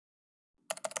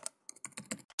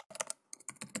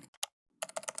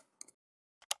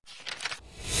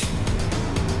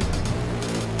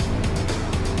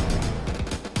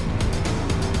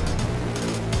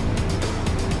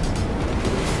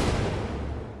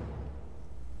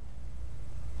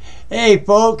Hey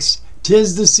folks,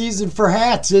 'tis the season for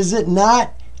hats, is it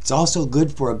not? It's also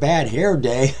good for a bad hair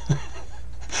day.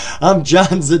 I'm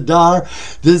John Zidar.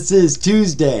 This is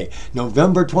Tuesday,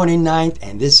 November 29th,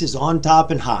 and this is On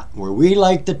Top and Hot, where we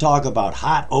like to talk about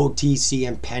hot OTC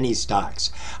and penny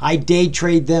stocks. I day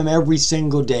trade them every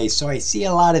single day, so I see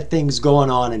a lot of things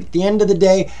going on, and at the end of the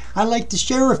day, I like to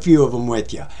share a few of them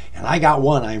with you. And I got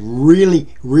one I'm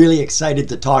really excited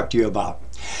to talk to you about.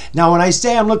 Now, when I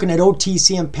say I'm looking at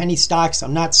OTC and penny stocks,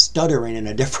 I'm not stuttering in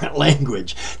a different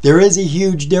language. There is a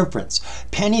huge difference.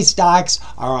 Penny stocks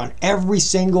are on every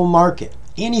single market.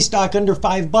 Any stock under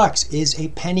 $5 is a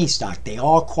penny stock. They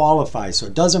all qualify, so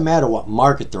it doesn't matter what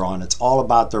market they're on. It's all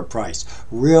about their price.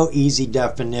 Real easy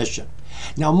definition.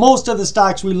 Now, most of the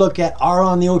stocks we look at are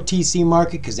on the OTC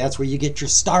market because that's where you get your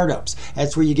startups.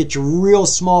 That's where you get your real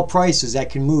small prices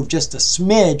that can move just a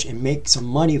smidge and make some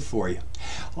money for you.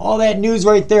 All that news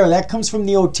right there, that comes from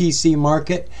the OTC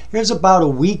market. Here's about a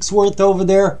week's worth over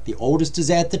there. The oldest is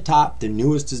at the top, the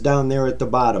newest is down there at the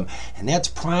bottom. And that's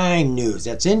prime news.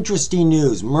 That's interesting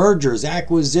news. Mergers,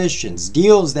 acquisitions,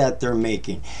 deals that they're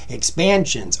making,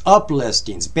 expansions,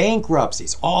 uplistings,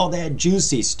 bankruptcies, all that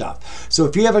juicy stuff. So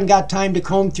if you haven't got time to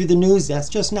comb through the news, that's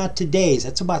just not today's.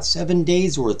 That's about 7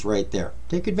 days worth right there.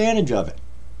 Take advantage of it.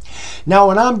 Now,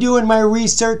 when I'm doing my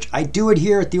research, I do it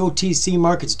here at the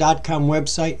OTCmarkets.com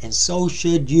website, and so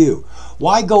should you.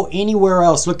 Why go anywhere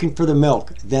else looking for the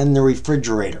milk than the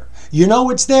refrigerator? You know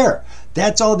it's there.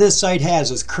 That's all this site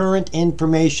has is current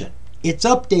information. It's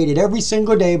updated every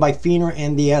single day by FINRA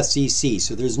and the SEC,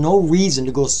 so there's no reason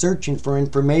to go searching for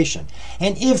information.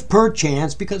 And if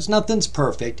perchance, because nothing's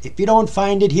perfect, if you don't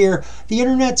find it here, the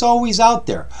internet's always out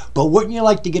there. But wouldn't you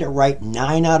like to get it right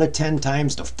 9 out of 10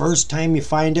 times the first time you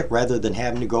find it, rather than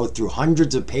having to go through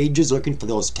hundreds of pages looking for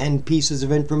those 10 pieces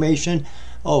of information?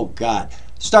 Oh God,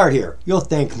 start here. You'll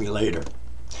thank me later.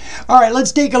 All right,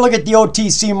 let's take a look at the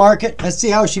OTC market. Let's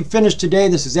see how she finished today.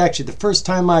 This is actually the first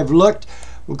time I've looked.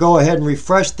 We'll go ahead and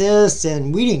refresh this,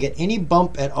 and we didn't get any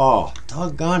bump at all.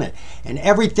 Doggone it. And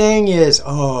everything is,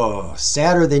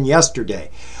 sadder than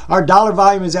yesterday. Our dollar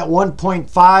volume is at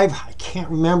 1.5. I can't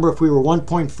remember if we were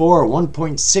 1.4 or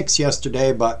 1.6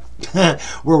 yesterday, but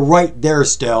we're right there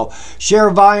still. Share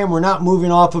volume, we're not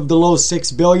moving off of the low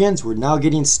 6 billions. We're now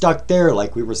getting stuck there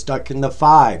like we were stuck in the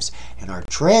 5s. And our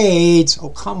trades, oh,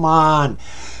 come on.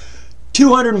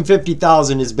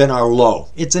 250,000 has been our low.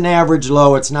 It's an average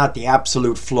low. It's not the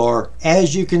absolute floor.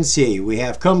 As you can see, we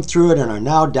have come through it and are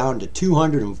now down to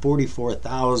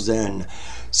 244,000.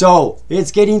 So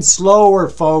it's getting slower,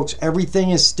 folks. Everything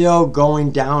is still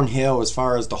going downhill as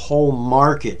far as the whole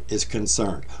market is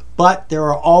concerned. But there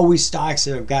are always stocks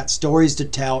that have got stories to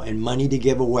tell and money to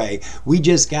give away. We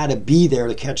just got to be there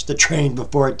to catch the train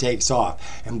before it takes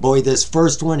off. And boy, this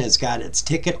first one has got its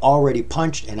ticket already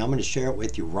punched, and I'm going to share it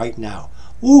with you right now.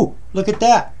 Ooh, look at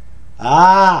that.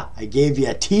 Ah, I gave you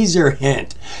a teaser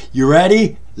hint. You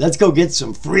ready? Let's go get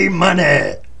some free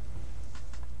money.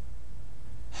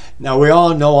 Now, we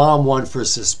all know I'm one for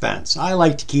suspense. I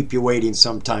like to keep you waiting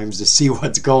sometimes to see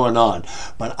what's going on,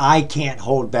 but I can't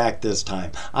hold back this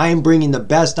time. I am bringing the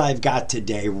best I've got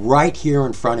today right here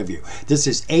in front of you. This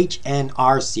is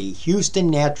HNRC,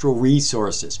 Houston Natural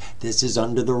Resources. This is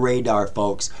under the radar,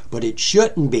 folks, but it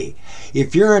shouldn't be.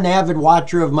 If you're an avid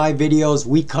watcher of my videos,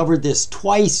 we covered this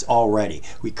twice already.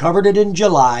 We covered it in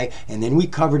July, and then we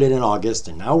covered it in August,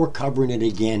 and now we're covering it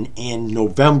again in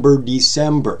November,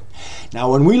 December.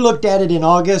 Now, when we looked at it in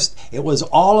August, it was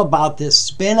all about this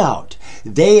spin out.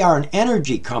 They are an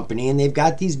energy company, and they've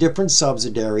got these different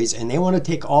subsidiaries, and they want to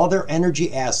take all their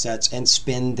energy assets and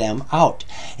spin them out.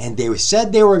 And they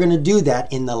said they were going to do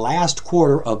that in the last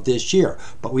quarter of this year.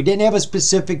 But we didn't have a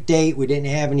specific date. We didn't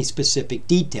have any specific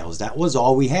details. That was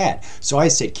all we had. So I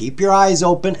said, keep your eyes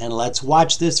open and let's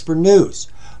watch this for news.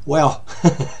 Well,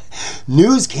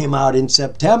 news came out in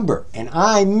September, and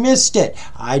I missed it.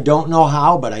 I don't know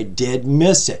how, but I did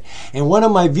miss it. And one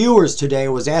of my viewers today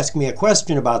was asking me a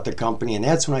question about the company, and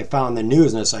that's when I found the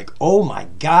news. And it's like, oh my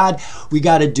God, we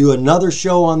got to do another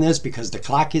show on this because the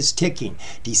clock is ticking.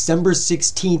 December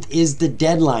 16th is the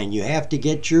deadline. You have to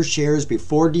get your shares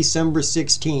before December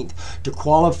 16th to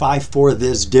qualify for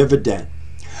this dividend.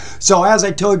 So as I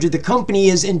told you, the company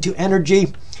is into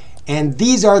energy. And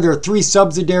these are their 3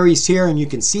 subsidiaries here, and you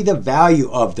can see the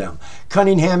value of them.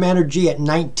 Cunningham Energy at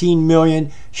 $19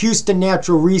 million, Houston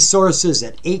Natural Resources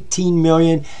at $18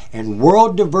 million, and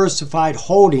World Diversified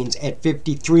Holdings at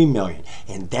 $53 million.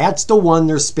 And that's the one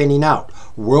they're spinning out,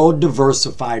 World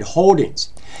Diversified Holdings.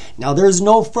 Now, there's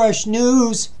no fresh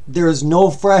news. There's no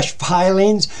fresh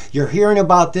filings. You're hearing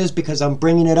about this because I'm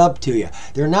bringing it up to you.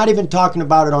 They're not even talking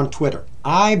about it on Twitter.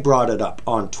 I brought it up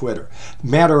on Twitter.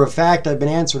 Matter of fact, I've been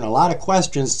answering a lot of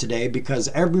questions today because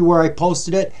everywhere I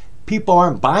posted it, people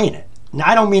aren't buying it. Now,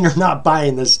 I don't mean they're not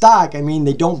buying the stock. I mean,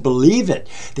 they don't believe it.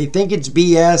 They think it's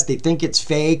BS. They think it's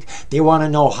fake. They want to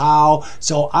know how.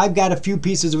 So I've got a few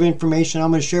pieces of information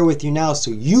I'm going to share with you now so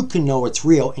you can know it's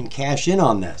real and cash in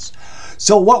on this.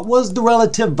 So what was the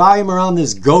relative volume around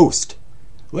this ghost?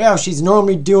 Well, she's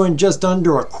normally doing just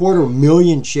under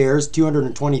 250,000 shares,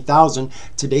 220,000.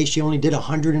 Today, she only did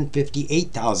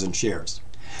 158,000 shares.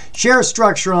 Share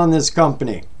structure on this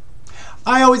company.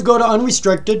 I always go to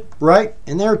unrestricted, right?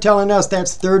 And they're telling us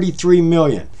that's 33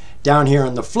 million. Down here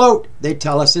in the float, they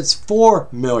tell us it's 4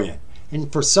 million.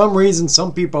 And for some reason,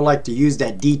 some people like to use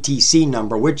that DTC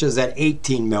number, which is at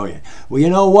 18 million. Well,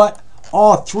 you know what?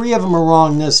 All three of them are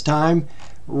wrong this time.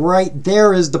 Right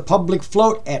there is the public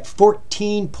float at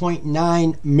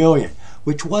 14.9 million,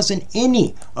 which wasn't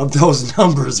any of those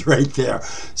numbers right there.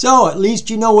 So at least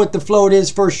you know what the float is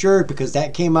for sure, because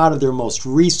that came out of their most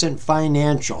recent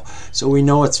financial. So we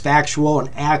know it's factual and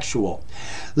actual.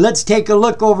 Let's take a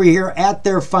look over here at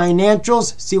their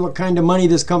financials, see what kind of money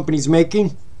this company's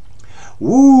making.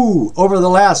 Woo! Over the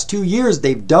last 2 years,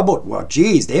 they've doubled. Well,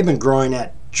 geez, they've been growing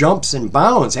at jumps and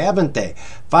bounds, haven't they?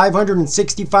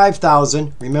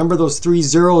 565,000. Remember those 3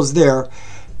 zeros there.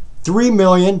 3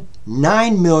 million,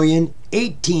 9 million,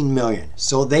 18 million.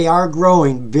 So they are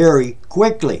growing very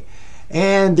quickly.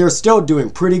 And they're still doing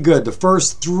pretty good. The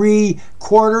first 3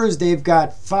 quarters, they've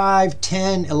got 5,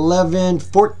 10, 11,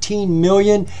 14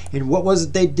 million. And what was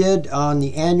it they did on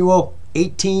the annual?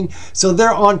 18. So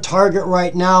they're on target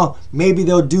right now. Maybe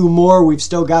they'll do more. We've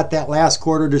still got that last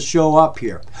quarter to show up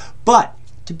here. But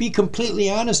to be completely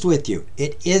honest with you,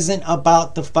 it isn't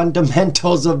about the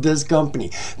fundamentals of this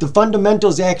company. The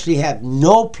fundamentals actually have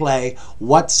no play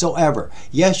whatsoever.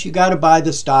 Yes, you got to buy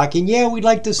the stock, and yeah, we'd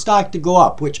like the stock to go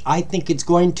up, which I think it's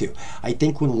going to. I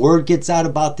think when word gets out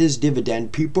about this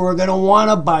dividend, people are going to want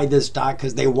to buy this stock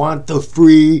because they want the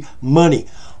free money.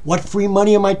 What free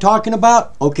money am I talking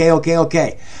about?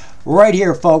 Okay. Right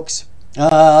here, folks.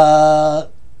 I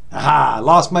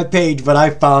lost my page, but I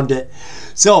found it.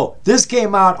 So this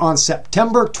came out on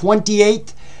September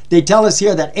 28th. They tell us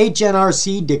here that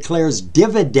HNRC declares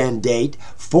dividend date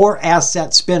for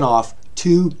asset spinoff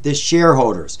to the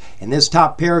shareholders. And this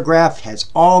top paragraph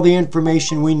has all the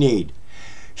information we need.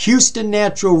 Houston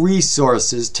Natural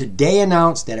Resources today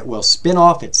announced that it will spin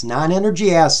off its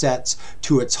non-energy assets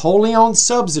to its wholly owned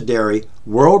subsidiary,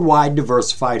 Worldwide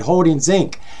Diversified Holdings,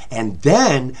 Inc., and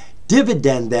then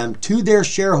dividend them to their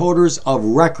shareholders of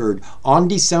record on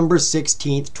December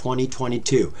 16th,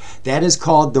 2022. That is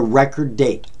called the record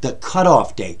date, the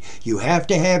cutoff date. You have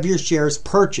to have your shares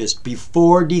purchased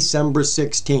before December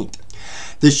 16th.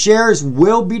 The shares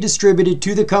will be distributed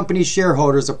to the company's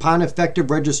shareholders upon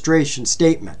effective registration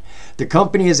statement. The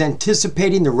company is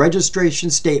anticipating the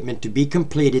registration statement to be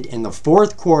completed in the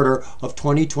fourth quarter of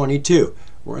 2022.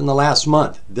 We're in the last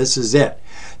month. This is it.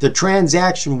 The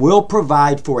transaction will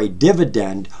provide for a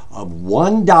dividend of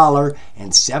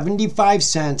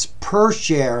 $1.75 per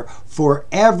share for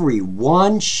every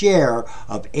 1 share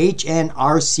of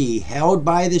HNRC held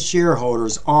by the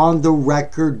shareholders on the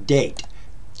record date.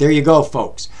 There you go,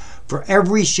 folks. For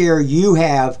every share you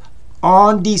have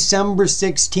on December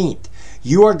 16th,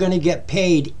 you are going to get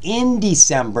paid in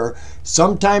December,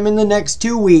 sometime in the next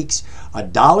 2 weeks,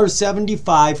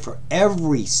 $1.75 for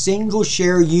every single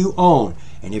share you own.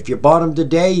 And if you bought them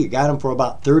today, you got them for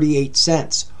about 38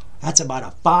 cents. That's about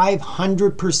a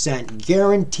 500%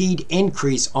 guaranteed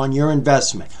increase on your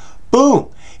investment. Boom!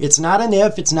 It's not an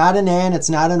if, it's not an and, it's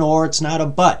not an or, it's not a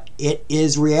but. It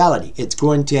is reality. It's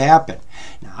going to happen.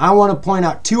 Now, I want to point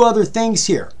out 2 other things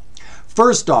here.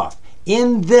 First off,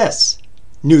 in this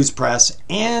news press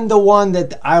and the one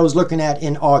that I was looking at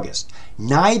in August,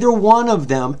 neither one of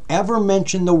them ever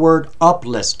mentioned the word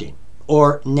uplisting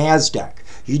or NASDAQ.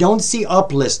 You don't see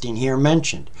uplisting here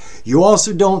mentioned. You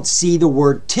also don't see the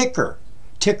word ticker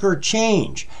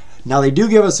change. Now, they do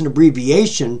give us an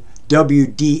abbreviation,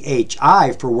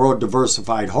 WDHI, for World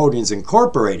Diversified Holdings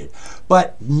Incorporated,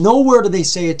 but nowhere do they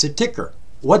say it's a ticker.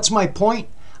 What's my point?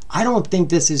 I don't think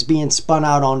this is being spun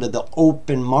out onto the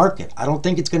open market. I don't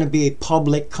think it's going to be a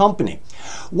public company.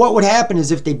 What would happen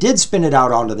is if they did spin it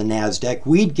out onto the NASDAQ,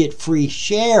 we'd get free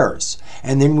shares,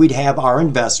 and then we'd have our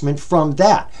investment from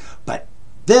that. But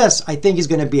This, I think, is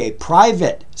going to be a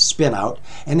private spin-out,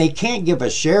 and they can't give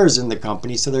us shares in the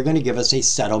company, so they're going to give us a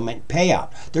settlement payout.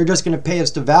 They're just going to pay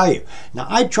us the value. Now,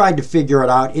 I tried to figure it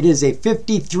out. It is a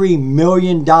 $53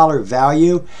 million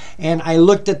value, and I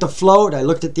looked at the float. I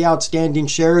looked at the outstanding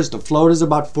shares. The float is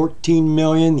about 14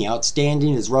 million. The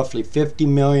outstanding is roughly 50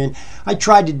 million. I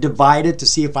tried to divide it to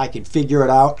see if I could figure it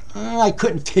out. I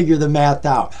couldn't figure the math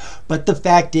out. But the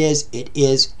fact is, it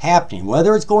is happening.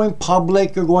 Whether it's going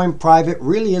public or going private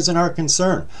really isn't our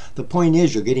concern. The point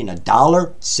is, you're getting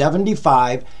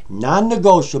 $1.75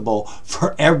 non-negotiable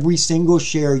for every single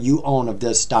share you own of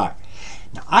this stock.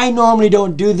 Now, I normally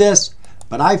don't do this,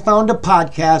 but I found a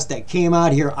podcast that came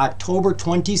out here October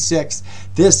 26th.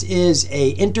 This is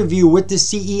an interview with the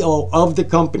CEO of the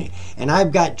company. And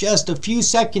I've got just a few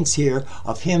seconds here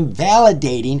of him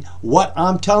validating what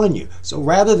I'm telling you. So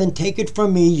rather than take it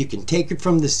from me, you can take it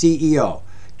from the CEO.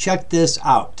 Check this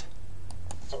out.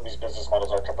 Some of these business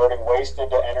models are converting waste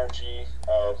into energy.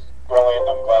 Brilliant.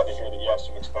 I'm glad to hear that you have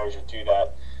some exposure to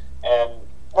that. And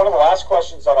one of the last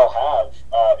questions that I'll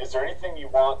have, is there anything you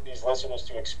want these listeners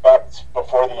to expect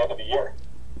before the end of the year?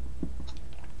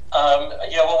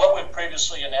 Yeah, well, what we've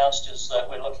previously announced is that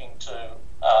we're looking to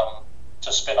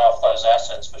spin off those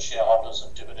assets for shareholders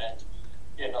and dividend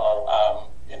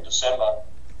in December.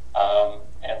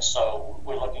 And so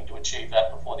we're looking to achieve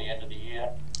that before the end of the year.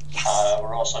 Yes.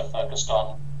 We're also focused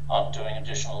on doing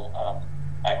additional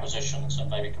acquisitions and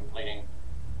maybe completing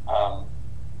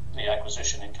the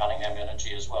acquisition in Cunningham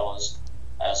Energy, as well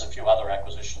as a few other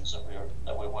acquisitions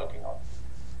that we're working on.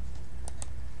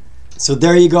 So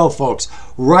there you go, folks.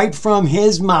 Right from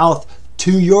his mouth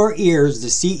to your ears, the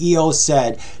CEO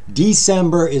said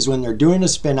December is when they're doing a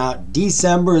spin out.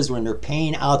 December is when they're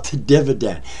paying out the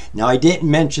dividend. Now, I didn't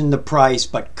mention the price,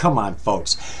 but come on,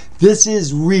 folks. This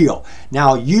is real.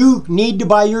 Now, you need to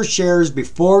buy your shares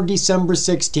before December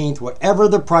 16th. Whatever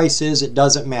the price is, it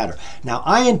doesn't matter. Now,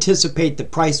 I anticipate the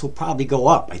price will probably go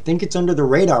up. I think it's under the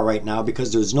radar right now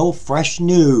because there's no fresh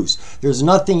news. There's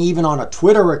nothing even on a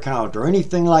Twitter account or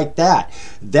anything like that.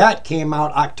 That came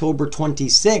out October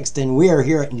 26th, and we are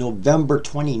here at November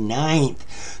 29th.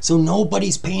 So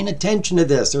nobody's paying attention to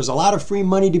this. There's a lot of free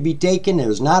money to be taken.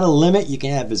 There's not a limit. You can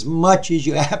have as much as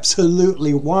you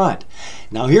absolutely want.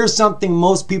 Now, here's something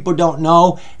most people don't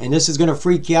know, and this is going to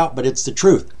freak you out, but it's the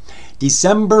truth.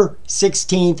 December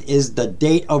 16th is the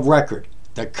date of record,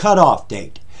 the cutoff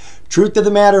date. Truth of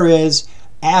the matter is,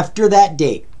 after that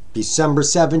date, December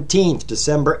 17th,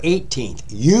 December 18th,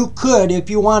 you could, if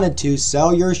you wanted to,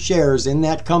 sell your shares in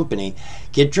that company,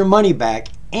 get your money back,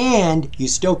 and you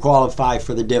still qualify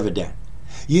for the dividend.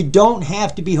 You don't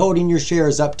have to be holding your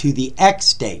shares up to the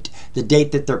X date, the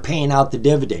date that they're paying out the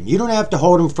dividend. You don't have to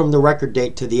hold them from the record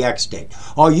date to the X date.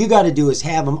 All you got to do is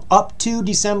have them up to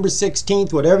December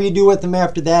 16th. Whatever you do with them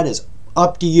after that is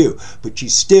up to you. But you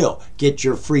still get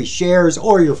your free shares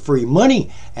or your free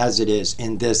money, as it is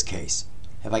in this case.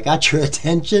 Have I got your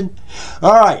attention?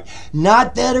 All right.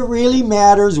 Not that it really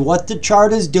matters what the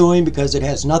chart is doing because it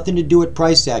has nothing to do with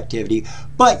price activity,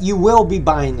 but you will be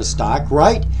buying the stock,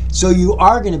 right? So you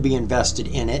are going to be invested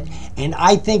in it. And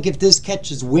I think if this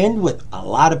catches wind with a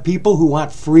lot of people who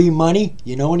want free money,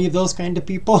 you know any of those kind of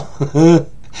people?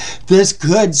 This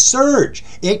could surge.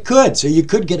 It could. So you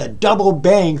could get a double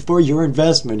bang for your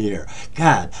investment here.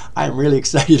 God, I'm really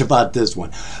excited about this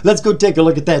one. Let's go take a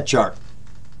look at that chart.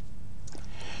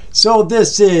 So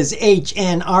this is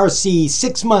HNRC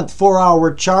 6-month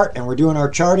 4-hour chart, and we're doing our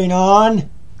charting on,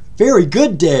 very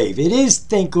good, Dave, it is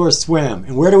Think or Swim.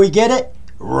 And where do we get it?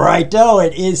 Righto,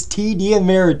 it is TD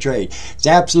Ameritrade. It's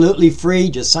absolutely free.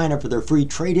 Just sign up for their free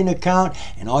trading account,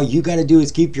 and all you got to do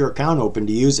is keep your account open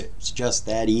to use it. It's just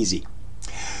that easy.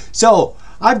 So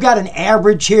I've got an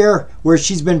average here where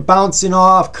she's been bouncing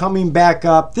off, coming back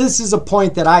up. This is a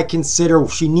point that I consider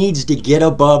she needs to get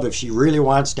above if she really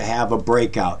wants to have a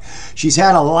breakout. She's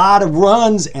had a lot of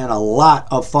runs and a lot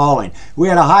of falling. We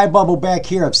had a high bubble back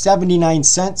here of 79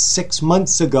 cents 6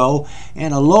 months ago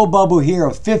and a low bubble here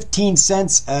of 15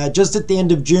 cents just at the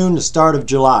end of June, the start of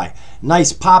July.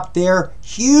 Nice pop there.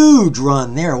 Huge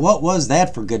run there. What was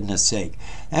that, for goodness sake?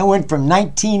 That went from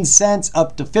 19 cents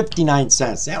up to 59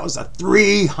 cents. That was a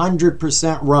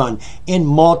 300% run in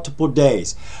multiple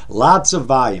days. Lots of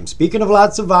volume. Speaking of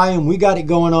lots of volume, we got it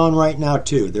going on right now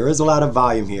too. There is a lot of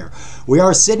volume here. We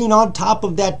are sitting on top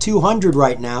of that 200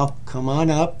 right now. Come on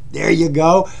up. There you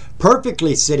go.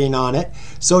 Perfectly sitting on it.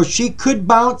 So she could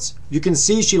bounce. You can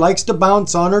see she likes to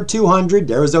bounce on her 200.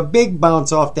 There's a big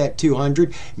bounce off that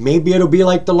 200. Maybe it'll be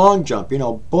like the long jump, you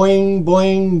know, boing,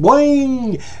 boing,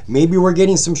 boing. Maybe we're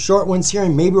getting some short ones here,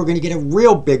 and maybe we're going to get a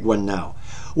real big one now.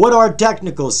 What do our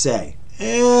technicals say?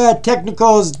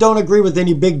 Technicals don't agree with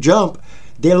any big jump.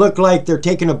 They look like they're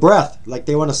taking a breath, like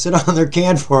they want to sit on their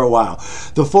can for a while.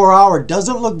 The 4-hour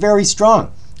doesn't look very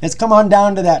strong. Let's come on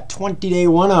down to that 20-day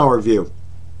 1-hour view.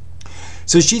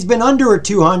 So she's been under her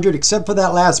 200 except for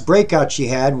that last breakout she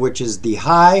had, which is the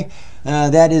high.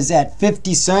 That is at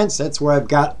 50 cents. That's where I've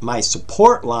got my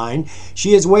support line.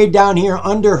 She is way down here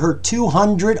under her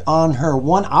 200 on her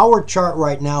 1-hour chart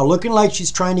right now, looking like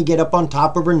she's trying to get up on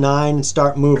top of her 9 and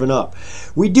start moving up.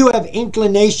 We do have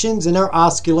inclinations in our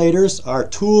oscillators. Our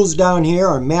tools down here,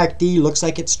 our MACD, looks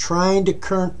like it's trying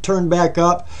to turn back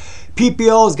up.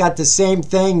 PPO's got the same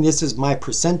thing. This is my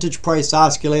percentage price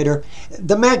oscillator.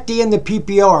 The MACD and the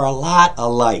PPO are a lot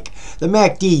alike. The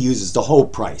MACD uses the whole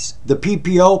price. The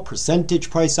PPO, percentage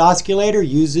price oscillator,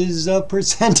 uses a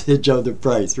percentage of the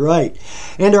price, right?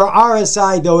 And our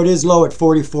RSI, though it is low at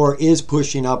 44, is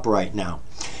pushing up right now.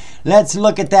 Let's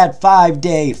look at that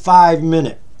 5-day,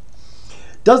 5-minute.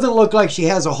 Doesn't look like she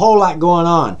has a whole lot going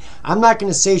on. I'm not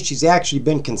going to say she's actually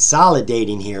been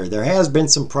consolidating here. There has been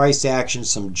some price action,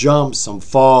 some jumps, some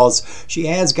falls. She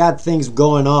has got things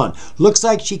going on. Looks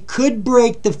like she could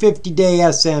break the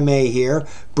 50-day SMA here.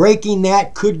 Breaking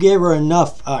that could give her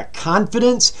enough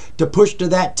confidence to push to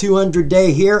that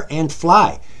 200-day here and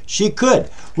fly. She could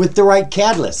with the right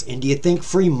catalyst. And do you think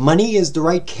free money is the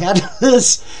right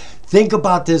catalyst? Think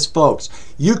about this, folks.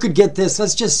 You could get this,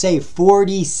 let's just say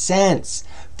 40 cents.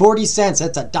 40 cents,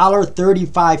 that's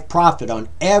 $1.35 profit on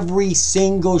every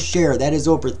single share. That is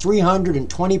over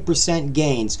 320%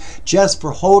 gains just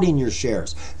for holding your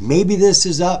shares. Maybe this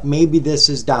is up, maybe this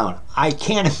is down. I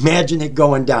can't imagine it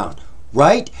going down,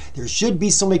 right? There should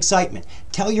be some excitement.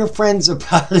 Tell your friends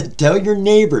about it. Tell your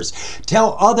neighbors.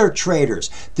 Tell other traders.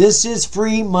 This is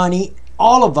free money.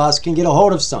 All of us can get a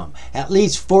hold of some. At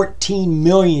least 14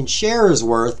 million shares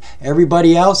worth.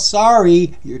 Everybody else,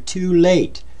 sorry, you're too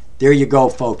late. There you go,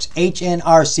 folks.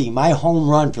 HNRC, my home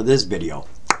run for this video.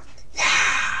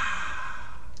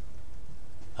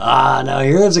 Now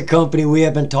here's a company we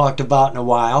haven't talked about in a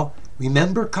while.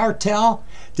 Remember Cartel?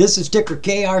 This is ticker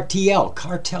KRTL,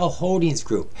 Cartel Holdings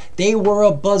Group. They were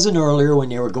a buzzing earlier when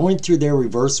they were going through their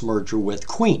reverse merger with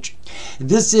Quench.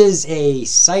 This is a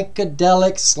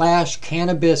psychedelic /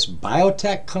 cannabis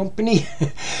biotech company.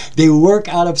 They work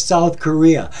out of South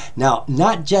Korea. Now,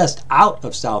 not just out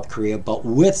of South Korea, but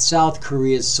with South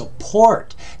Korea's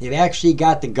support. They've actually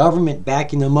got the government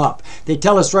backing them up. They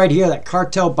tell us right here that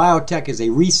Cartel Biotech is a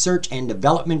research and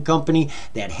development company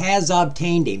that has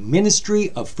obtained a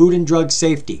Ministry of Food and Drug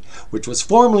Safety, which was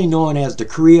formerly known as the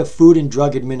Korea Food and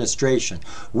Drug Administration,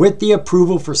 with the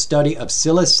approval for study of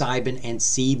psilocybin and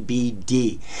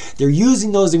CBD. They're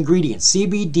using those ingredients,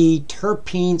 CBD,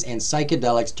 terpenes, and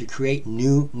psychedelics, to create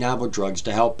new novel drugs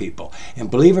to help people.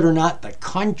 And believe it or not, the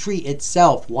country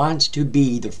itself wants to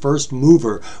be the first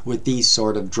mover with these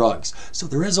sort of drugs. So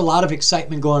there is a lot of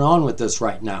excitement going on with this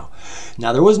right now.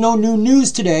 Now, there was no new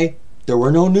news today. There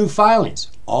were no new filings.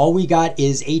 All we got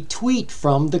is a tweet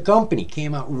from the company.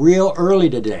 Came out real early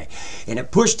today. And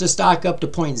it pushed the stock up to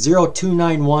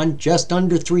 0.0291, just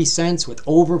under 3 cents, with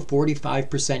over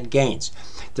 45% gains.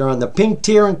 They're on the pink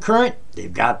tier and current.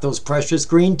 They've got those precious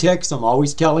green ticks I'm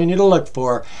always telling you to look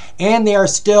for. And they are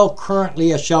still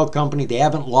currently a shell company. They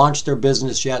haven't launched their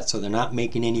business yet, so they're not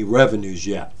making any revenues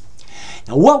yet.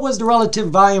 Now, what was the relative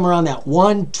volume around that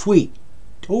one tweet?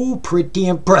 Oh, pretty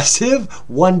impressive.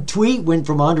 One tweet went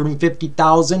from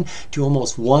 150,000 to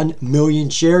almost 1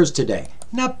 million shares today.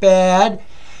 Not bad.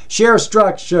 Share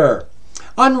structure.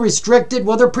 Unrestricted,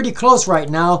 well, they're pretty close right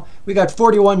now. We got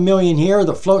 41 million here.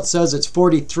 The float says it's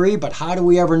 43, but how do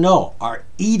we ever know? Are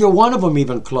either one of them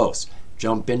even close?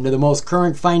 Jump into the most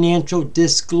current financial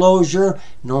disclosure.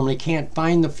 Normally can't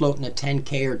find the float in a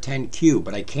 10K or 10Q,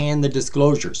 but I can the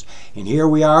disclosures. And here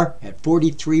we are at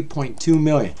 43.2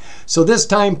 million. So this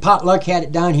time Potluck had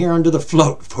it down here under the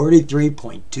float,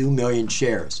 43.2 million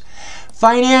shares.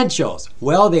 Financials,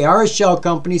 well, they are a shell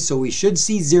company, so we should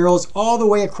see zeros all the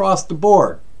way across the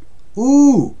board.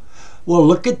 Ooh. Well,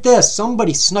 look at this.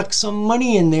 Somebody snuck some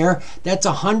money in there. That's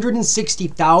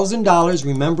 $160,000,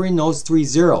 remembering those 3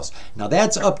 zeros. Now,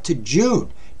 that's up to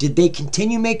June. Did they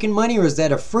continue making money, or is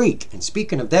that a freak? And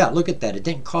speaking of that, look at that. It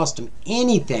didn't cost them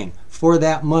anything for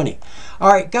that money.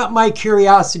 All right, got my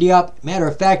curiosity up. Matter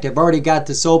of fact, I've already got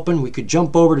this open. We could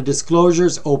jump over to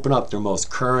disclosures, open up their most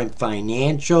current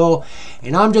financial,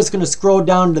 and I'm just going to scroll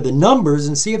down to the numbers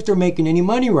and see if they're making any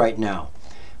money right now.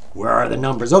 Where are the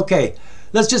numbers? Okay.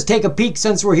 Let's just take a peek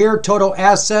since we're here. Total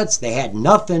assets, they had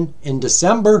nothing in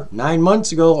December, 9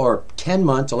 months ago, or 10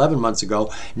 months, 11 months ago.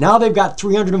 Now they've got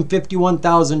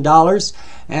 $351,000,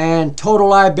 and total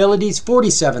liabilities,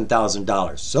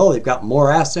 $47,000. So they've got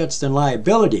more assets than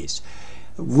liabilities.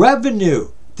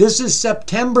 Revenue, this is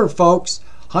September, folks.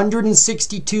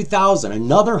 162,000,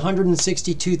 another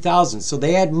 162,000. So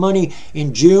they had money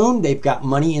in June, they've got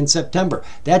money in September.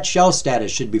 That shelf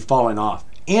status should be falling off.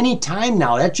 Any time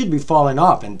now, that should be falling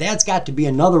off, and that's got to be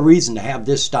another reason to have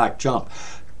this stock jump.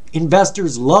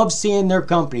 Investors love seeing their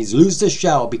companies lose the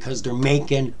shell because they're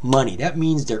making money. That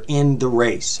means they're in the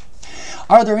race.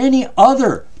 Are there any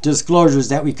other disclosures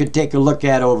that we could take a look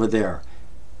at over there?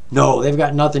 No, they've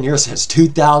got nothing here since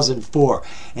 2004.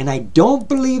 And I don't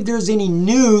believe there's any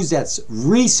news that's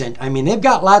recent. I mean, they've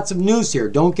got lots of news here,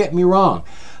 don't get me wrong.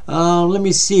 Let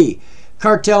me see.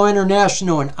 Cartel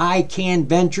International and ICANN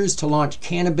Ventures to launch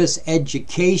cannabis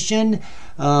education.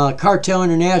 Cartel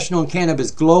International and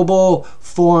Cannabis Global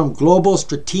form Global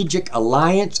Strategic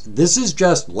Alliance. This is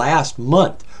just last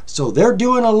month. So they're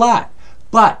doing a lot.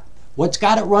 But what's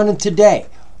got it running today?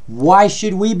 Why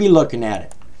should we be looking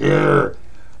at it?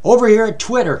 Over here at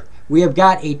Twitter, we have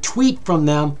got a tweet from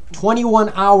them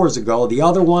 21 hours ago. The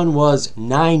other one was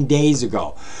 9 days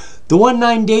ago. The one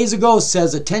 9 days ago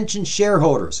says, attention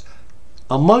shareholders.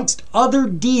 Amongst other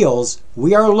deals,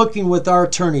 we are looking with our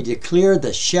attorney to clear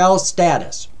the shell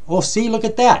status. Oh, see, look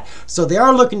at that. So they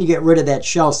are looking to get rid of that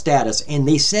shell status, and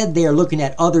they said they are looking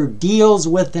at other deals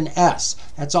with an S.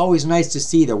 That's always nice to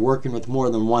see they're working with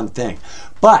more than one thing.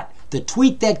 But the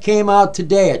tweet that came out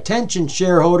today, attention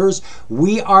shareholders,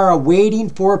 we are awaiting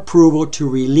for approval to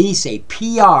release a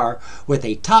PR with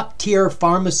a top-tier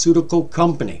pharmaceutical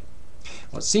company.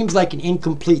 Well, it seems like an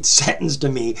incomplete sentence to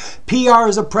me. PR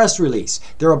is a press release.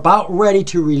 They're about ready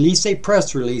to release a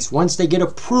press release once they get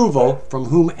approval from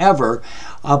whomever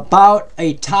about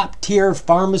a top-tier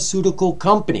pharmaceutical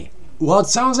company. Well, it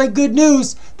sounds like good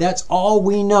news. That's all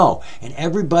we know. And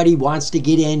everybody wants to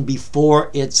get in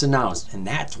before it's announced. And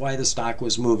that's why the stock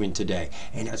was moving today.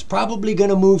 And it's probably going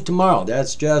to move tomorrow.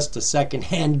 That's just a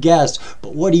second-hand guess.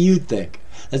 But what do you think?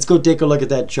 Let's go take a look at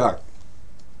that chart.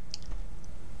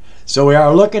 So we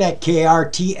are looking at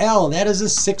KRTL. That is a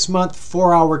 6-month,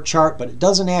 4-hour chart, but it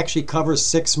doesn't actually cover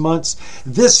 6 months.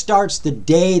 This starts the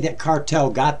day that Cartel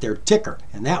got their ticker,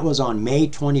 and that was on May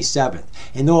 27th.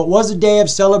 And though it was a day of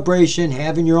celebration,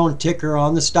 having your own ticker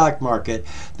on the stock market,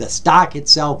 the stock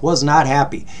itself was not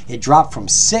happy. It dropped from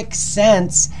 6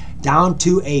 cents down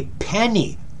to a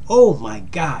penny. Oh my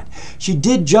God. She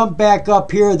did jump back up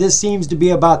here. This seems to be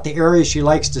about the area she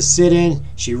likes to sit in.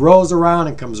 She rolls around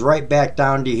and comes right back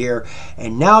down to here.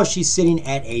 And now she's sitting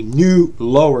at a new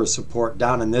lower support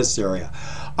down in this area.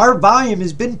 Our volume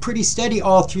has been pretty steady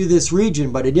all through this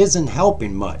region, but it isn't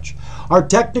helping much. Our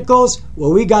technicals,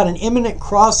 well, we got an imminent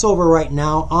crossover right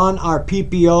now on our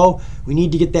PPO. We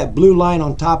need to get that blue line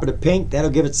on top of the pink.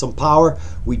 That'll give it some power.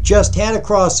 We just had a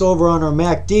crossover on our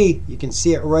MACD. You can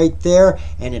see it right there,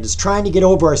 and it is trying to get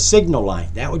over our signal line.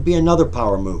 That would be another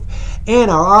power move. And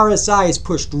our RSI is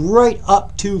pushed right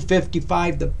up to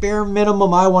 55. The bare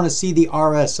minimum I want to see the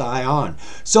RSI on.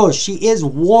 So she is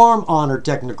warm on her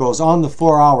technicals on the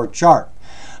 4-hour chart.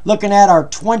 Looking at our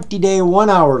 20-day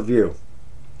 1-hour view.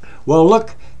 Well,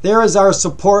 look, there is our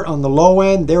support on the low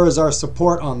end. There is our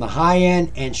support on the high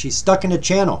end, and she's stuck in a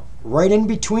channel right in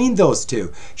between those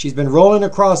two. She's been rolling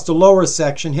across the lower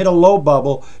section, hit a low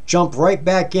bubble, jumped right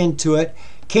back into it,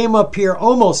 came up here,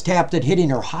 almost tapped it, hitting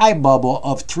her high bubble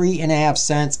of 3.5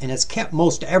 cents, and it's kept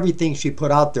most everything she put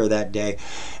out there that day,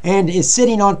 and is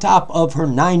sitting on top of her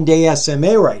 9-day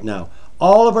SMA right now.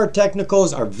 All of our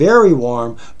technicals are very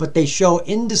warm, but they show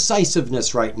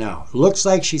indecisiveness right now. Looks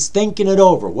like she's thinking it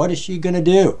over. What is she going to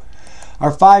do?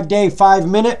 Our 5-day,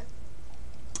 5-minute.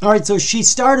 All right, so she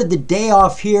started the day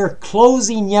off here,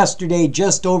 closing yesterday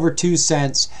just over 2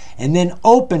 cents, and then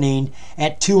opening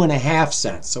at 2.5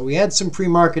 cents. So we had some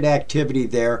pre-market activity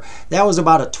there. That was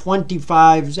about a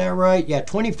 25, is that right? Yeah,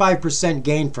 25%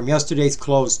 gain from yesterday's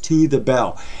close to the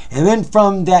bell. And then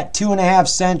from that 2.5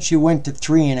 cents, she went to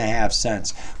 3.5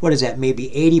 cents. What is that? Maybe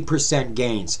 80%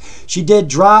 gains. She did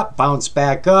drop, bounced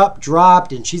back up,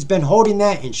 dropped, and she's been holding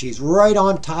that, and she's right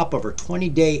on top of her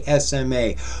 20-day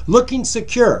SMA. Looking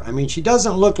secure. I mean, she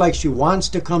doesn't look like she wants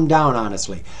to come down,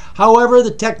 honestly. However,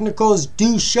 the technicals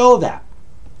do show that.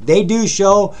 They do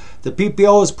show the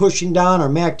PPO is pushing down, our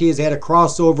MACD has had a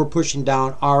crossover pushing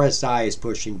down, RSI is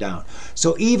pushing down.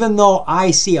 So even though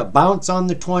I see a bounce on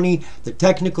the 20, the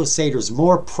technicals say there's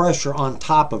more pressure on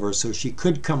top of her, so she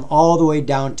could come all the way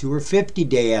down to her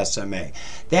 50-day SMA.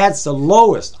 That's the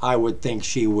lowest I would think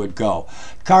she would go.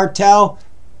 Cartel,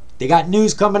 They got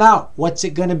news coming out. What's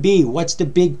it going to be? What's the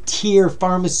big tier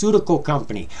pharmaceutical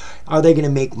company? Are they going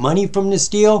to make money from this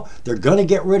deal? They're going to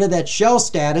get rid of that shell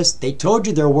status. They told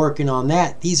you they're working on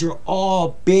that. These are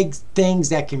all big things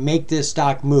that can make this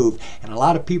stock move. And a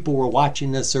lot of people were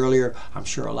watching this earlier. I'm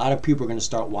sure a lot of people are going to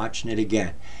start watching it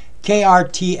again.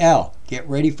 KRTL, get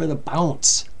ready for the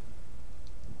bounce.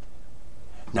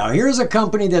 Now here's a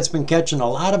company that's been catching a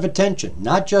lot of attention,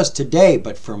 not just today,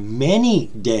 but for many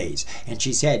days. And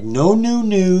she's had no new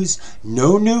news,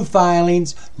 no new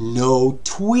filings, no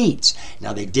tweets.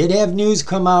 Now they did have news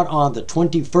come out on the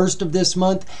 21st of this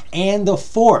month and the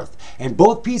 4th. And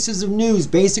both pieces of news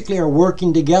basically are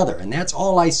working together. And that's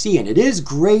all I see. And it is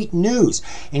great news.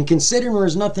 And considering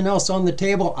there's nothing else on the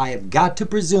table, I have got to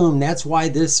presume that's why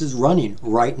this is running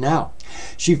right now.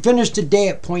 She finished today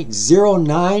at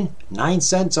 0.09, 9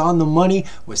 cents on the money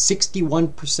with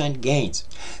 61% gains.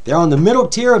 They're on the middle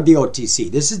tier of the OTC.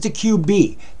 This is the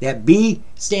QB. That B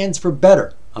stands for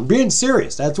better. I'm being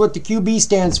serious. That's what the QB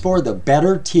stands for, the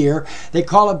better tier. They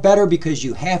call it better because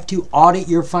you have to audit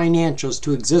your financials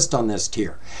to exist on this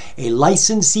tier. A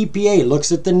licensed CPA looks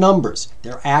at the numbers.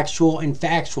 They're actual and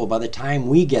factual by the time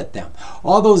we get them.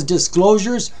 All those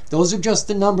disclosures, those are just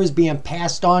the numbers being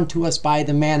passed on to us by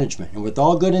the management. And with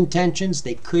all good intentions,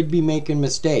 they could be making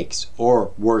mistakes,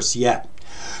 or worse yet.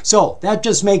 So that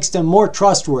just makes them more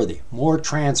trustworthy, more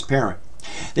transparent.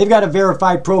 They've got a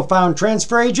verified profile and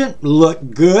transfer agent,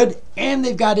 look good, and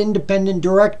they've got independent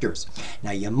directors. Now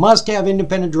you must have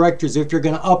independent directors if you're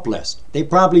going to uplist. They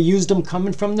probably used them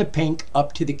coming from the pink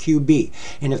up to the QB.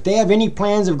 And if they have any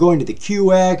plans of going to the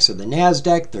QX or the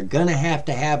NASDAQ, they're going to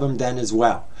have them then as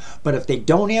well. But if they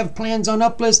don't have plans on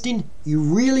uplisting, you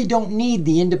really don't need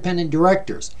the independent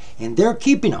directors. And they're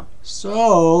keeping them.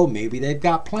 So maybe they've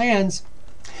got plans.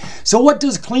 So what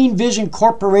does Clean Vision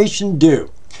Corporation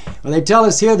do? Well, they tell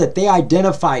us here that they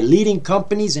identify leading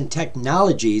companies and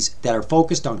technologies that are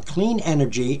focused on clean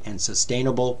energy and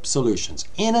sustainable solutions.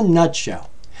 In a nutshell.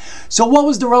 So what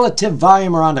was the relative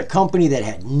volume around a company that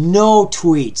had no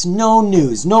tweets, no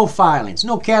news, no filings,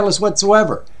 no catalyst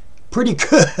whatsoever? Pretty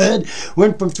good.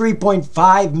 Went from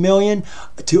 3.5 million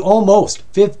to almost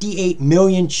 58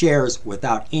 million shares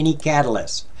without any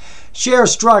catalyst. Share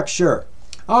structure.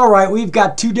 All right, we've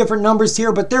got two different numbers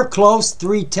here, but they're close,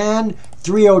 310,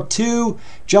 302.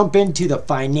 Jump into the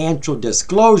financial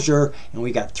disclosure, and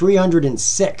we got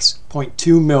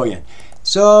 306.2 million.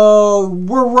 So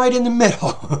we're right in the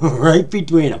middle, right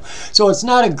between them. So it's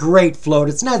not a great float.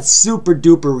 It's not super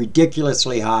duper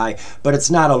ridiculously high, but it's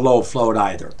not a low float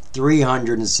either,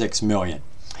 306 million.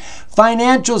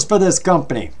 Financials for this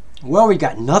company. Well, we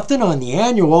got nothing on the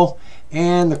annual,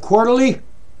 and the quarterly.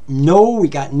 No, we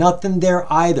got nothing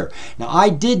there either. Now, I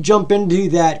did jump into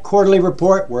that quarterly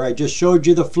report where I just showed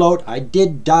you the float. I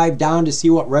did dive down to see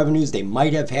what revenues they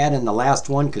might have had in the last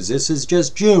one because this is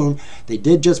just June. They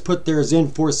did just put theirs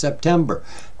in for September.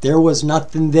 There was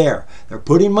nothing there. They're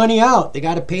putting money out. They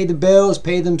got to pay the bills,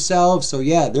 pay themselves. So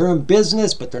yeah, they're in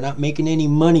business, but they're not making any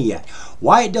money yet.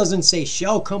 Why it doesn't say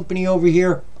Shell Company over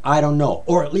here, I don't know.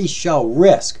 Or at least Shell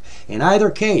Risk. In either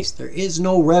case, there is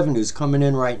no revenues coming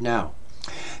in right now.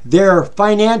 Their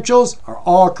financials are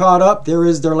all caught up. There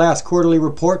is their last quarterly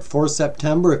report for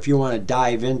September if you want to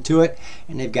dive into it.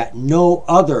 And they've got no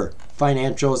other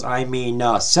financials,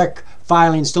 SEC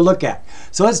filings to look at.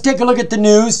 So let's take a look at the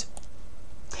news.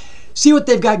 See what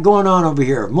they've got going on over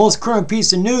here. Most current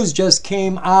piece of news just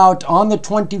came out on the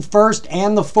 21st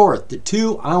and the 4th. The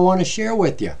two I want to share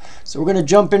with you. So we're going to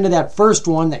jump into that first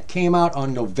one that came out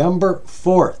on November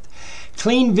 4th.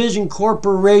 Clean Vision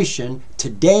Corporation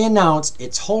today announced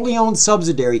its wholly owned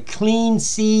subsidiary, Clean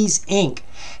Seas Inc.,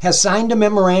 has signed a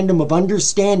memorandum of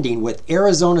understanding with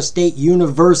Arizona State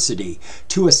University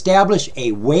to establish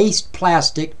a waste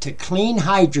plastic to clean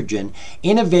hydrogen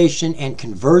innovation and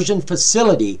conversion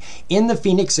facility in the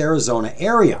Phoenix, Arizona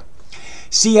area.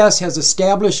 CS has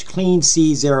established Clean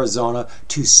Seas Arizona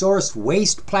to source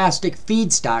waste plastic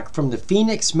feedstock from the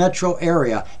Phoenix metro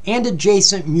area and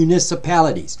adjacent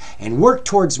municipalities and work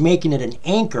towards making it an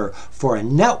anchor for a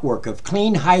network of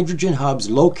clean hydrogen hubs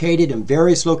located in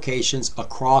various locations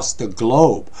across the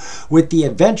globe, with the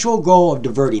eventual goal of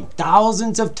diverting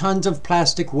thousands of tons of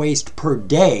plastic waste per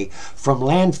day from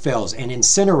landfills and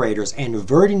incinerators and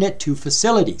diverting it to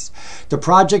facilities. The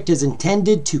project is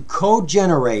intended to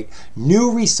co-generate new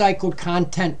recycled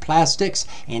content plastics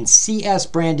and CS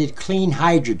branded clean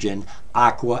hydrogen,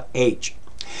 Aqua H.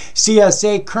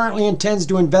 CSA currently intends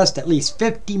to invest at least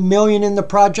 $50 million in the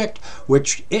project,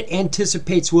 which it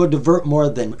anticipates will divert more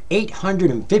than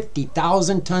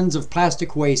 850,000 tons of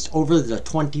plastic waste over the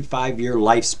 25-year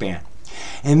lifespan.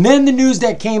 And then the news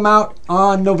that came out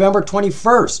on November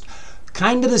 21st.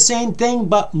 Kind of the same thing,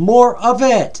 but more of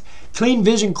it. Clean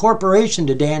Vision Corporation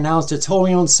today announced its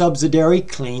wholly owned subsidiary,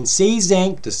 Clean Seas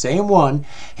Inc., the same one,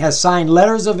 has signed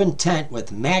letters of intent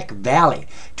with Mac Valley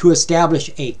to establish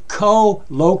a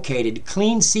co-located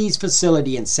Clean Seas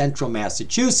facility in central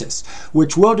Massachusetts,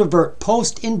 which will divert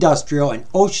post-industrial and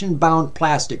ocean-bound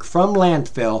plastic from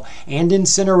landfill and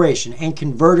incineration and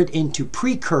convert it into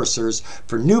precursors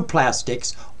for new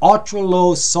plastics,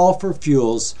 ultra-low sulfur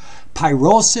fuels,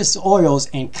 pyrolysis oils,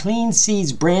 and Clean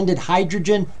Seas branded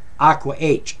hydrogen Aqua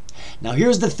H. Now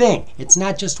here's the thing, it's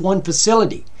not just one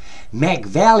facility. Mac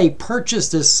Valley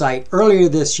purchased this site earlier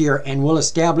this year and will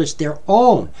establish their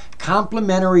own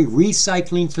complementary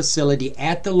recycling facility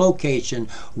at the location,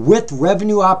 with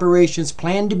revenue operations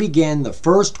planned to begin the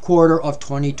first quarter of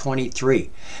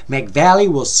 2023. Mac Valley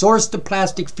will source the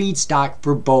plastic feedstock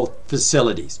for both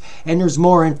facilities. And there's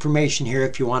more information here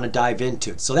if you want to dive into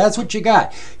it. So that's what you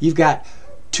got. You've got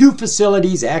 2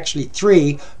 facilities, actually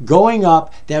 3, going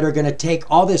up that are going to take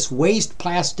all this waste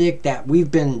plastic that we've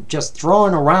been just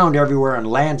throwing around everywhere in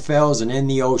landfills and in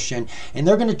the ocean, and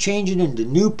they're going to change it into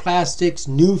new plastics,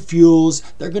 new fuels.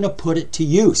 They're going to put it to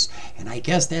use. And I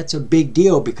guess that's a big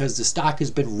deal because the stock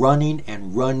has been running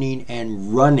and running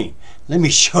and running. Let me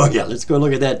show you. Let's go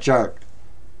look at that chart.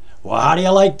 Well, how do you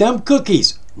like them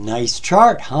cookies? Nice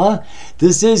chart, huh?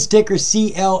 This is ticker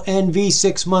CLNV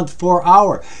 6-month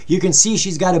 4-hour. You can see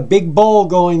she's got a big bowl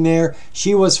going there.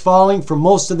 She was falling for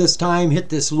most of this time, hit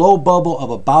this low bubble of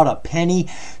about a penny,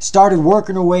 started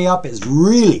working her way up, has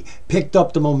really picked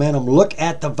up the momentum. Look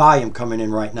at the volume coming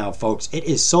in right now, folks. It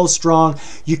is so strong.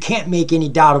 You can't make any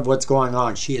doubt of what's going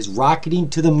on. She is rocketing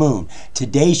to the moon.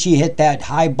 Today she hit that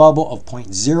high bubble of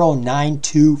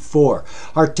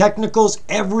 0.0924. Our technicals,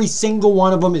 every single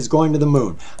one of them is going to the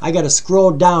moon. I got to scroll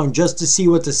down just to see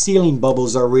what the ceiling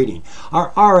bubbles are reading.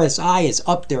 Our RSI is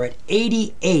up there at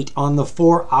 88 on the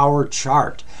 4-hour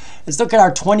chart. Let's look at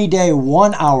our 20-day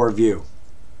 1-hour view.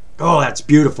 Oh, that's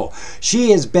beautiful.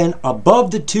 She has been above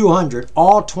the 200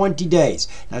 all 20 days.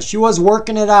 Now, she was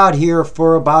working it out here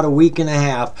for about a week and a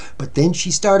half, but then she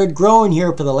started growing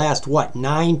here for the last,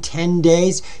 9-10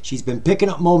 days. She's been picking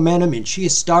up momentum, and she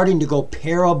is starting to go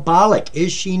parabolic,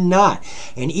 is she not?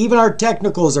 And even our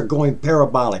technicals are going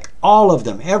parabolic. All of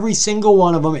them, every single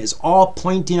one of them is all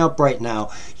pointing up right now.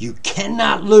 You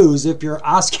cannot lose if your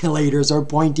oscillators are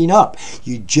pointing up.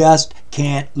 You just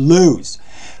can't lose.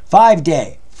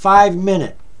 5-day.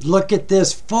 5-minute. Look at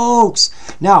this, folks.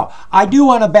 Now, I do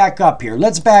want to back up here.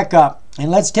 Let's back up and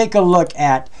let's take a look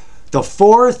at the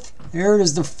 4th. There it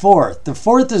is, the 4th. The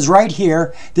 4th is right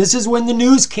here. This is when the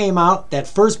news came out, that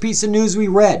first piece of news we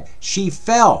read. She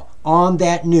fell on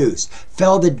that news.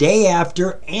 Fell the day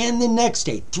after and the next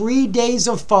day. 3 days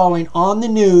of falling on the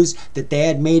news that they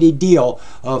had made a deal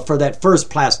for that first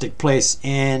plastic place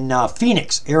in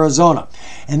Phoenix, Arizona.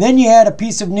 And then you had a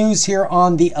piece of news here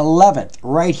on the 11th,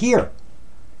 right here.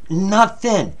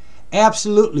 Nothing.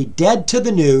 Absolutely dead to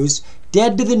the news.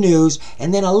 Dead to the news.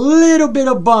 And then a little bit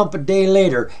of bump a day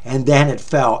later. And then it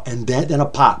fell. And then a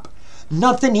pop.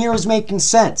 Nothing here is making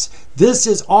sense. This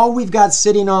is all we've got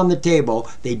sitting on the table.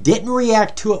 They didn't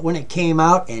react to it when it came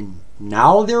out, and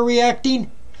now they're reacting?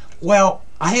 Well,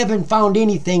 I haven't found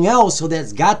anything else, so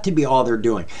that's got to be all they're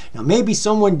doing. Now, maybe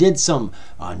someone did some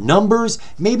numbers.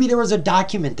 Maybe there was a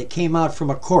document that came out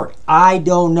from a court. I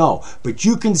don't know. But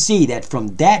you can see that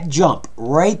from that jump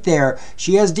right there,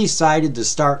 she has decided to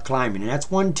start climbing. And that's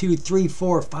 1, 2, 3,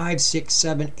 4, 5, 6,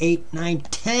 7, 8, 9,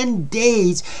 10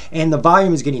 days. And the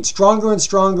volume is getting stronger and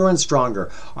stronger and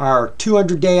stronger. Our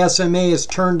 200-day SMA is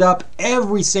turned up.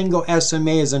 Every single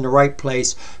SMA is in the right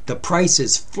place. The price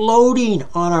is floating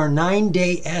on our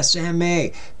 9-day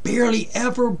SMA, barely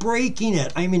ever breaking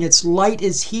it. I mean, it's light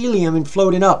as helium and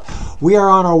floating up. We are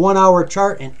on our 1-hour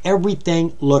chart and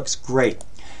everything looks great.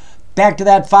 Back to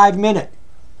that 5-minute.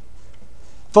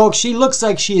 Folks, she looks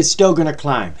like she is still going to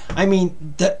climb. I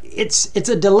mean, it's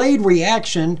a delayed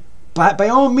reaction. By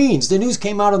all means, the news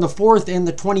came out on the 4th and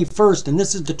the 21st, and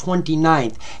this is the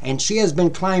 29th, and she has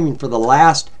been climbing for the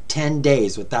last 10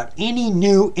 days without any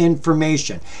new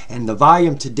information. And the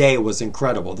volume today was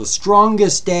incredible. The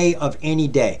strongest day of any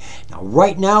day. Now,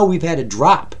 right now, we've had a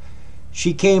drop.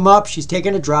 She came up, she's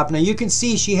taken a drop. Now, you can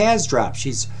see she has dropped.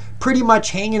 She's pretty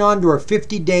much hanging on to her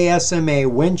 50-day SMA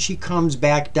when she comes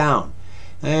back down.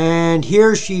 And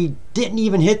here she Didn't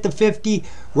even hit the 50.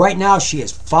 Right now, she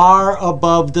is far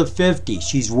above the 50.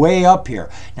 She's way up here.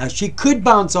 Now, she could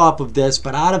bounce off of this,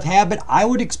 but out of habit, I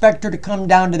would expect her to come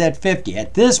down to that 50.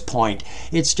 At this point,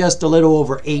 it's just a little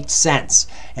over 8 cents.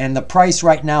 And the price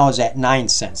right now is at 9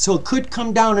 cents. So it could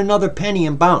come down another penny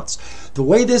and bounce. The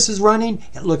way this is running,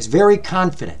 it looks very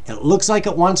confident. It looks like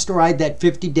it wants to ride that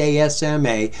 50-day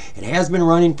SMA. It has been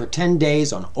running for 10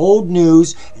 days on old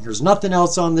news, and there's nothing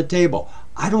else on the table.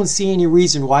 I don't see any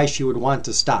reason why she would want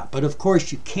to stop. But of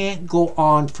course, you can't go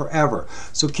on forever.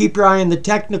 So keep your eye on the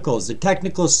technicals. The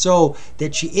technicals show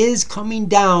that she is coming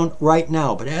down right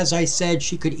now. But as I said,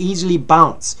 she could easily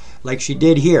bounce like she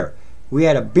did here. We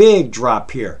had a big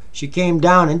drop here. She came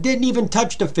down and didn't even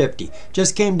touch the 50.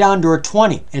 Just came down to her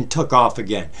 20 and took off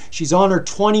again. She's on her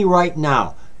 20 right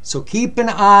now. So keep an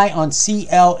eye on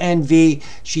CLNV.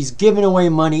 She's giving away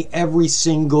money every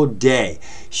single day.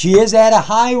 She is at a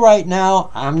high right now.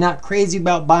 I'm not crazy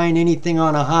about buying anything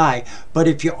on a high, but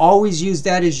if you always use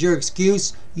that as your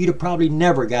excuse, you'd have probably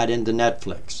never got into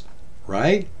Netflix,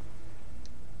 right?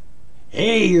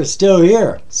 Hey, you're still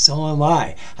here. So am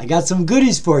I. I got some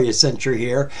goodies for you since you're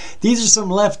here. These are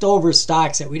some leftover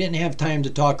stocks that we didn't have time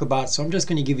to talk about, so I'm just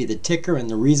going to give you the ticker and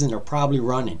the reason they're probably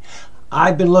running.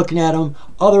 I've been looking at them.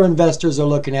 Other investors are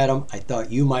looking at them. I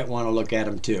thought you might want to look at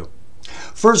them too.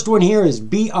 First one here is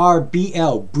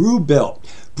BRBL, Brewbuilt.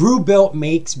 Brewbuilt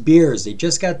makes beers. They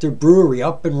just got their brewery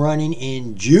up and running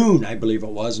in June, I believe it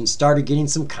was, and started getting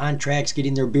some contracts,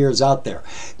 getting their beers out there.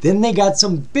 Then they got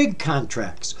some big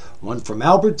contracts, one from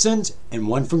Albertsons and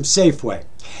one from Safeway.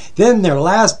 Then their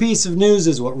last piece of news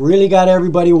is what really got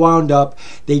everybody wound up.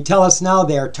 They tell us now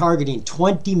they are targeting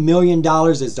 $20 million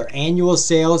as their annual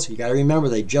sales. You got to remember,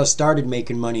 they just started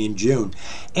making money in June.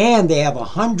 And they have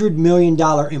 $100 million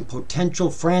in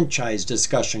potential franchise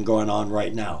discussion going on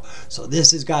right now. So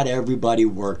this has got everybody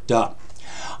worked up.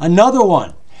 Another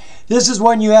one. This is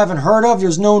one you haven't heard of.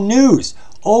 There's no news.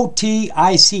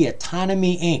 OTIC,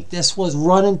 Autonomy Inc. This was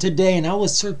running today, and I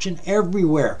was searching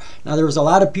everywhere. Now, there was a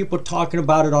lot of people talking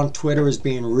about it on Twitter as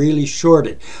being really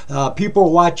shorted. People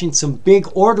were watching some big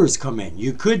orders come in.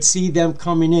 You could see them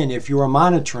coming in if you were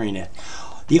monitoring it.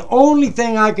 The only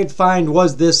thing I could find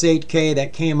was this 8K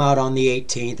that came out on the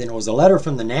 18th, and it was a letter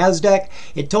from the NASDAQ.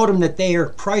 It told them that their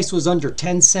price was under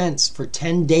 10 cents for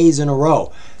 10 days in a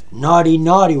row. Naughty,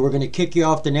 naughty, we're going to kick you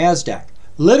off the NASDAQ.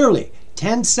 Literally.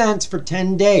 10 cents for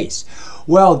 10 days.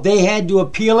 Well, they had to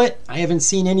appeal it. I haven't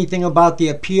seen anything about the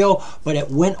appeal, but it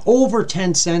went over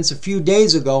 10 cents a few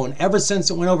days ago, and ever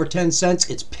since it went over 10 cents,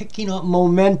 it's picking up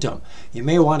momentum. You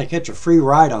may want to catch a free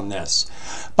ride on this.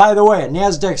 By the way, a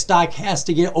NASDAQ stock has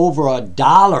to get over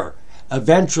 $1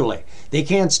 eventually. They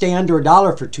can't stay under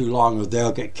 $1 for too long or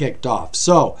they'll get kicked off.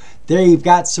 So there you've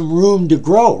got some room to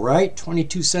grow, right?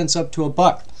 22 cents up to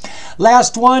 $1.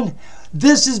 Last one.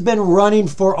 This has been running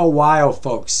for a while,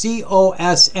 folks.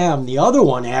 COSM. The other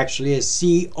one actually is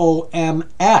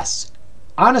COMS.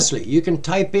 Honestly, you can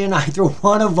type in either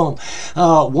one of them.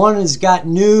 One has got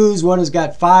news, one has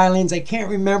got filings. I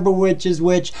can't remember which is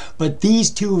which, but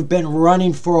these two have been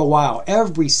running for a while.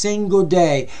 Every single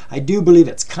day, I do believe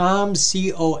it's COMS,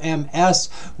 C-O-M-S,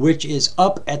 which is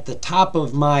up at the top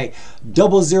of my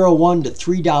 001 to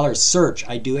 $3 search.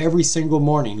 I do every single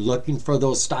morning looking for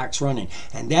those stocks running.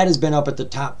 And that has been up at the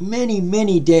top many,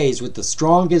 many days with the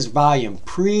strongest volume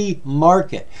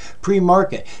pre-market.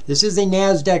 Pre-market. This is a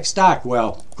NASDAQ stock.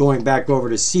 Well, going back over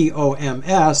to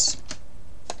COMS,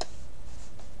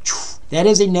 that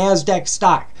is a NASDAQ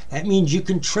stock. That means you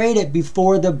can trade it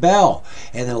before the bell.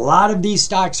 And a lot of these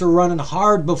stocks are running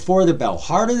hard before the bell,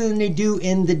 harder than they do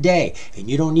in the day. And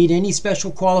you don't need any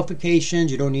special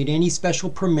qualifications. You don't need any special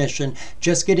permission.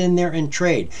 Just get in there and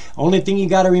trade. Only thing you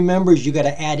got to remember is you got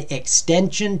to add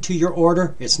extension to your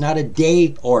order. It's not a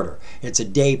day order. It's a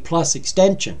day plus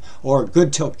extension, or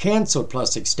good till canceled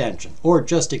plus extension, or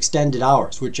just extended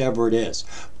hours, whichever it is.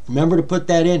 Remember to put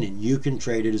that in and you can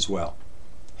trade it as well.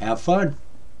 Have fun.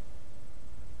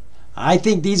 I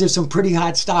think these are some pretty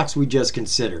hot stocks we just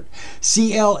considered.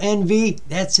 CLNV,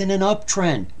 that's in an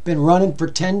uptrend. Been running for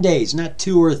 10 days, not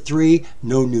 2 or 3.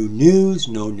 No new news,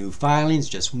 no new filings,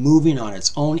 just moving on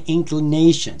its own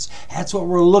inclinations. That's what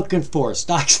we're looking for.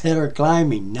 Stocks that are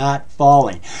climbing, not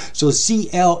falling. So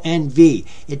CLNV,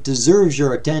 it deserves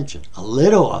your attention. A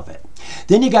little of it.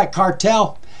 Then you got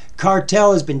Cartel.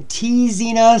 Cartel has been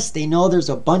teasing us. They know there's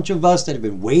a bunch of us that have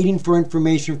been waiting for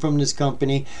information from this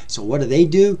company. So what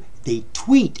do? They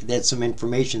tweet that some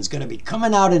information is going to be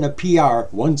coming out in a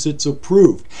PR once it's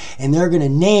approved. And they're going to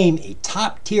name a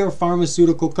top-tier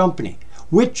pharmaceutical company,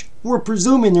 which we're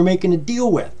presuming they're making a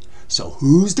deal with. So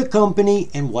who's the company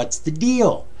and what's the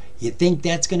deal? You think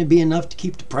that's going to be enough to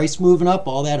keep the price moving up,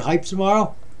 all that hype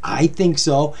tomorrow? I think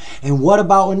so. And what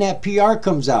about when that PR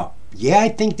comes out? Yeah, I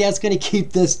think that's going to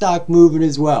keep this stock moving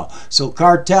as well. So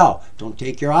Cartel, don't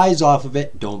take your eyes off of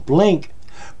it. Don't blink.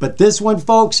 But this one,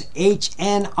 folks,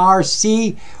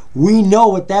 HNRC, we know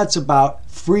what that's about.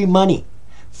 Free money.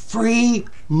 Free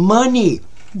money.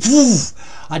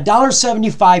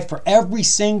 $1.75 for every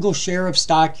single share of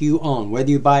stock you own.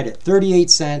 Whether you buy it at 38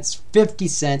 cents, 50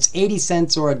 cents, 80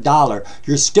 cents, or $1,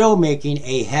 you're still making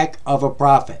a heck of a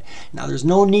profit. Now, there's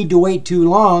no need to wait too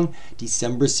long.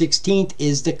 December 16th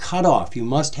is the cutoff. You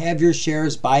must have your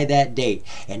shares by that date.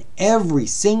 And every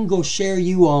single share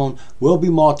you own will be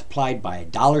multiplied by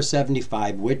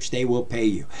 $1.75, which they will pay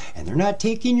you. And they're not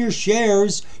taking your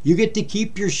shares. You get to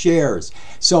keep your shares.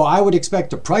 So I would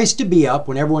expect the price to be up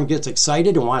when everyone gets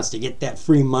excited and wants to get that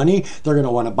free money. They're going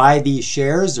to want to buy these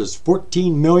shares. There's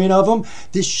 14 million of them.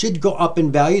 This should go up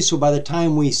in value, so by the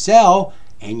time we sell,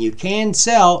 and you can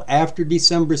sell after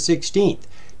December 16th,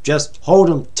 just hold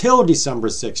them till December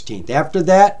 16th. After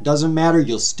that, doesn't matter,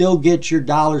 you'll still get your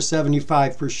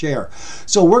 $1.75 per share.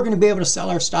 So we're going to be able to sell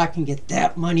our stock and get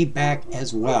that money back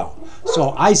as well.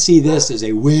 So I see this as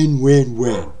a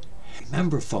win-win-win.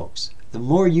 Remember, folks, the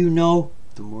more you know,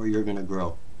 the more you're going to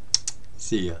grow.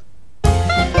 See ya.